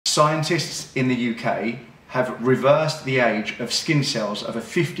Scientists in the UK have reversed the age of skin cells of a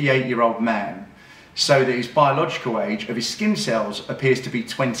 58-year-old man so that his biological age of his skin cells appears to be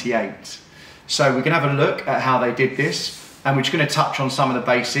 28. So we're going to have a look at how they did this, and we're just going to touch on some of the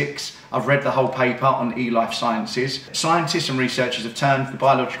basics. I've read the whole paper on ELifeSciences. Scientists and researchers have turned the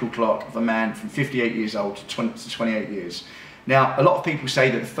biological clock of a man from 58 years old to 28 years. Now, a lot of people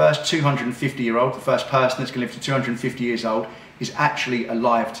say that the first 250-year-old, the first person that's going to live to 250 years old, is actually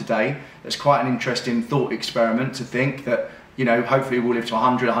alive today. That's quite an interesting thought experiment to think that, you know, hopefully we'll live to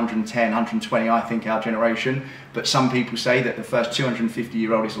 100, 110, 120, I think, our generation. But some people say that the first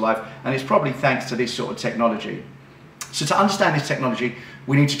 250-year-old is alive, and it's probably thanks to this sort of technology. So to understand this technology,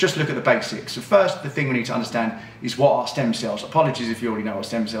 we need to just look at the basics. So first, the thing we need to understand is what are stem cells. Apologies if you already know what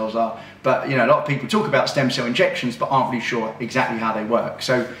stem cells are, but you know, a lot of people talk about stem cell injections but aren't really sure exactly how they work.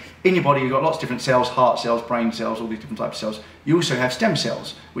 So in your body, you've got lots of different cells, heart cells, brain cells, all these different types of cells. You also have stem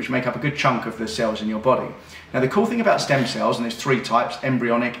cells, which make up a good chunk of the cells in your body. Now, the cool thing about stem cells, and there's three types,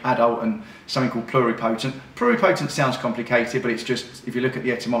 embryonic, adult, and something called pluripotent. Pluripotent sounds complicated, but it's just, if you look at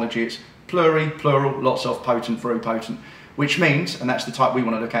the etymology, it's pluri, plural, lots of, potent, very potent, which means, and that's the type we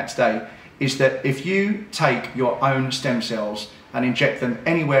want to look at today, is that if you take your own stem cells and inject them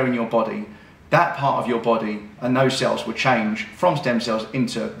anywhere in your body, that part of your body and those cells will change from stem cells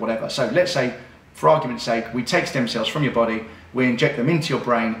into whatever. So let's say, for argument's sake, we take stem cells from your body, we inject them into your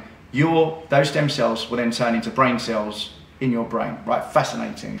brain, those stem cells will then turn into brain cells in your brain, right?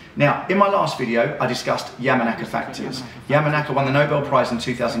 Fascinating. Now, in my last video, I discussed Yamanaka Factors. Yamanaka won the Nobel Prize in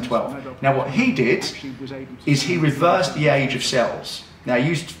 2012. Now, what he did is he reversed the age of cells. Now, he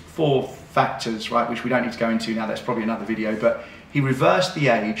used 4 factors, right, which we don't need to go into now, that's probably another video, but he reversed the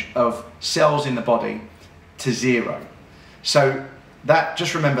age of cells in the body to 0. So that,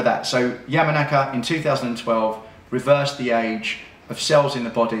 just remember that. So Yamanaka in 2012 reversed the age of cells in the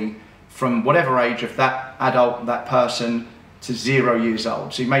body from whatever age of that adult, that person, to 0 years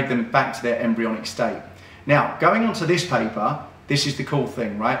old. So he made them back to their embryonic state. Now, going on to this paper, this is the cool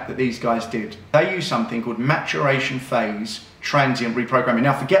thing, right, that these guys did. They used something called Maturation Phase Transient Reprogramming.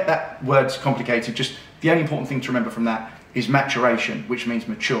 Now, forget that word's complicated, just the only important thing to remember from that is maturation, which means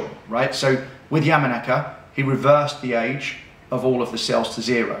mature, right? So with Yamanaka, he reversed the age of all of the cells to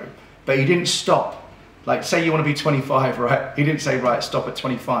 0, but he didn't stop. Like, say you want to be 25, right? He didn't say, right, stop at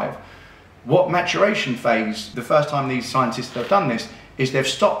 25. What maturation phase, the first time these scientists have done this, is they've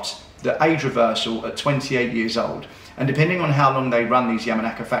stopped the age reversal at 28 years old. And depending on how long they run these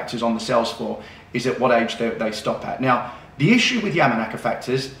Yamanaka factors on the cells for, is at what age they stop at. Now, the issue with Yamanaka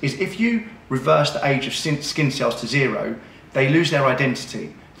factors is if you reverse the age of skin cells to 0, they lose their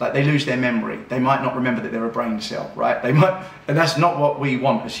identity. Like, they lose their memory. They might not remember that they're a brain cell, right? They might, and that's not what we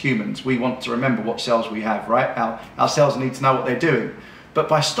want as humans. We want to remember what cells we have, right? Our cells need to know what they're doing. But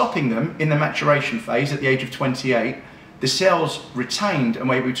by stopping them in the maturation phase at the age of 28, the cells retained and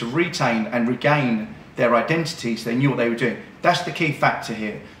were able to retain and regain their identities. They knew what they were doing. That's the key factor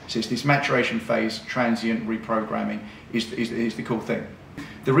here. So it's this maturation phase transient reprogramming is the cool thing.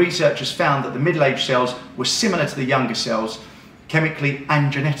 The researchers found that the middle-aged cells were similar to the younger cells chemically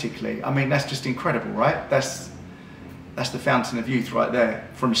and genetically. I mean, that's just incredible, right? That's the fountain of youth right there,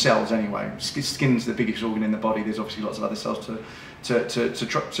 from cells anyway. Skin's the biggest organ in the body. There's obviously lots of other cells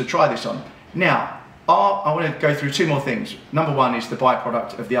to try this on. Now, I want to go through 2 more things. Number 1 is the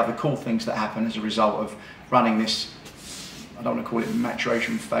byproduct of the other cool things that happen as a result of running this, I don't want to call it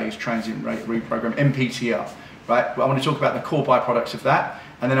maturation phase transient reprogram, MPTR, right? But I want to talk about the core byproducts of that,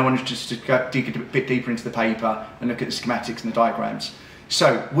 and then I want to just dig a bit deeper into the paper and look at the schematics and the diagrams.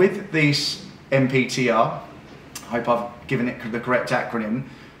 So with this MPTR, I hope I've given it the correct acronym,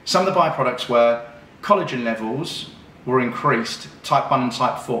 some of the byproducts were collagen levels were increased, type 1 and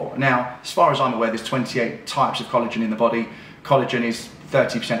type 4. Now, as far as I'm aware, there's 28 types of collagen in the body. Collagen is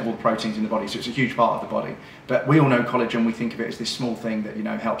 30% of all the proteins in the body, so it's a huge part of the body. But we all know collagen, we think of it as this small thing that, you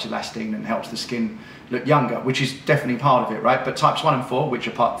know, helps elastin and helps the skin look younger, which is definitely part of it, right? But types 1 and 4, which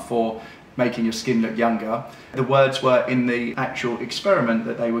are part for making your skin look younger, the words were in the actual experiment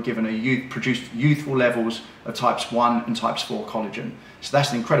that they were given produced youthful levels of types 1 and types 4 collagen. So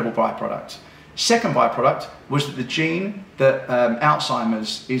that's an incredible byproduct. Second byproduct was that the gene that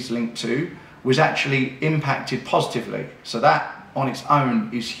Alzheimer's is linked to was actually impacted positively. So that on its own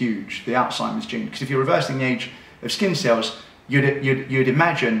is huge, the Alzheimer's gene. Because if you're reversing the age of skin cells, you'd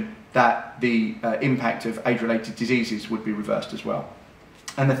imagine that the impact of age-related diseases would be reversed as well.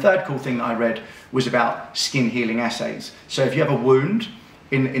 And the third cool thing that I read was about skin healing assays. So if you have a wound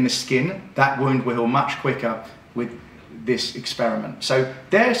in the skin, that wound will heal much quicker with this experiment. So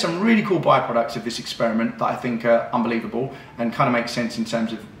there are some really cool byproducts of this experiment that I think are unbelievable and kind of make sense in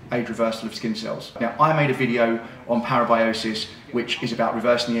terms of age reversal of skin cells. Now, I made a video on parabiosis, which is about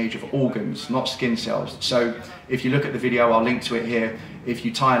reversing the age of organs, not skin cells. So if you look at the video, I'll link to it here. If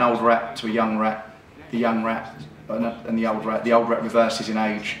you tie an old rat to a young rat, the young rat and the old rat reverses in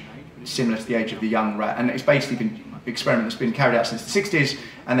age, similar to the age of the young rat. And it's basically been an experiment that's been carried out since the 60s,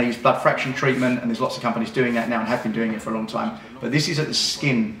 and they use blood fraction treatment, and there's lots of companies doing that now and have been doing it for a long time. But this is at the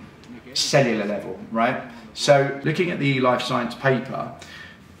skin cellular level, right? So looking at the ELifeSciences paper,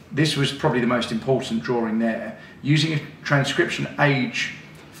 this was probably the most important drawing there. Using a transcription age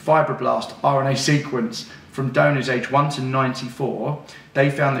fibroblast RNA sequence from donors age 1 to 94, they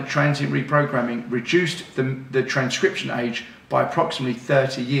found that transient reprogramming reduced the transcription age by approximately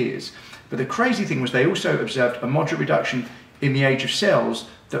 30 years. But the crazy thing was they also observed a moderate reduction in the age of cells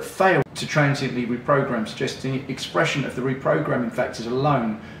that failed to transiently reprogram, suggesting expression of the reprogramming factors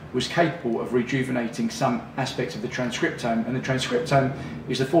alone was capable of rejuvenating some aspects of the transcriptome, and the transcriptome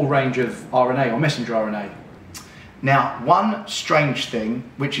is the full range of RNA or messenger RNA. Now, one strange thing,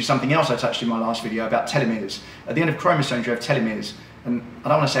 which is something else I touched in my last video about telomeres. At the end of chromosomes you have telomeres, and I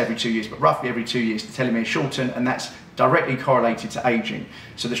don't want to say every 2 years, but roughly every 2 years the telomeres shorten, and that's directly correlated to aging.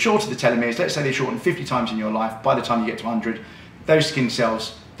 So the shorter the telomeres, let's say they shorten 50 times in your life, by the time you get to 100, those skin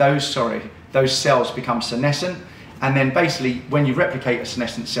cells, those cells become senescent. And then basically, when you replicate a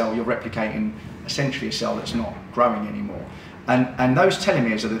senescent cell, you're replicating essentially a cell that's not growing anymore. And those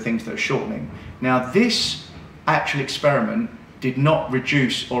telomeres are the things that are shortening. Now, this actual experiment did not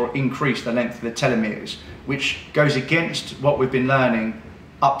reduce or increase the length of the telomeres, which goes against what we've been learning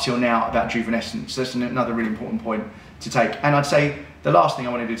up till now about juvenescence. That's another really important point to take. And I'd say the last thing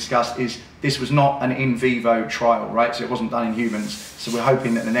I wanted to discuss is this was not an in vivo trial, right? So it wasn't done in humans. So we're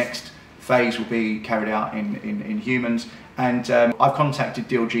hoping that the next phase will be carried out in humans. And I've contacted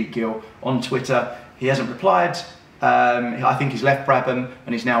Diljit Gill on Twitter. He hasn't replied. I think he's left Brabham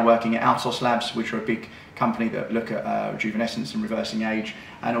and he's now working at Altos Labs, which are a big company that look at juvenescence and reversing age,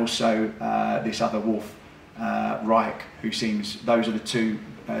 and also this other Wolf Reich, who seems, those are the two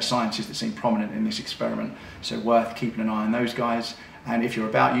scientists that seem prominent in this experiment. So worth keeping an eye on those guys. And if you're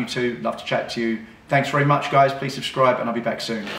about YouTube, love to chat to you. Thanks very much, guys. Please subscribe and I'll be back soon.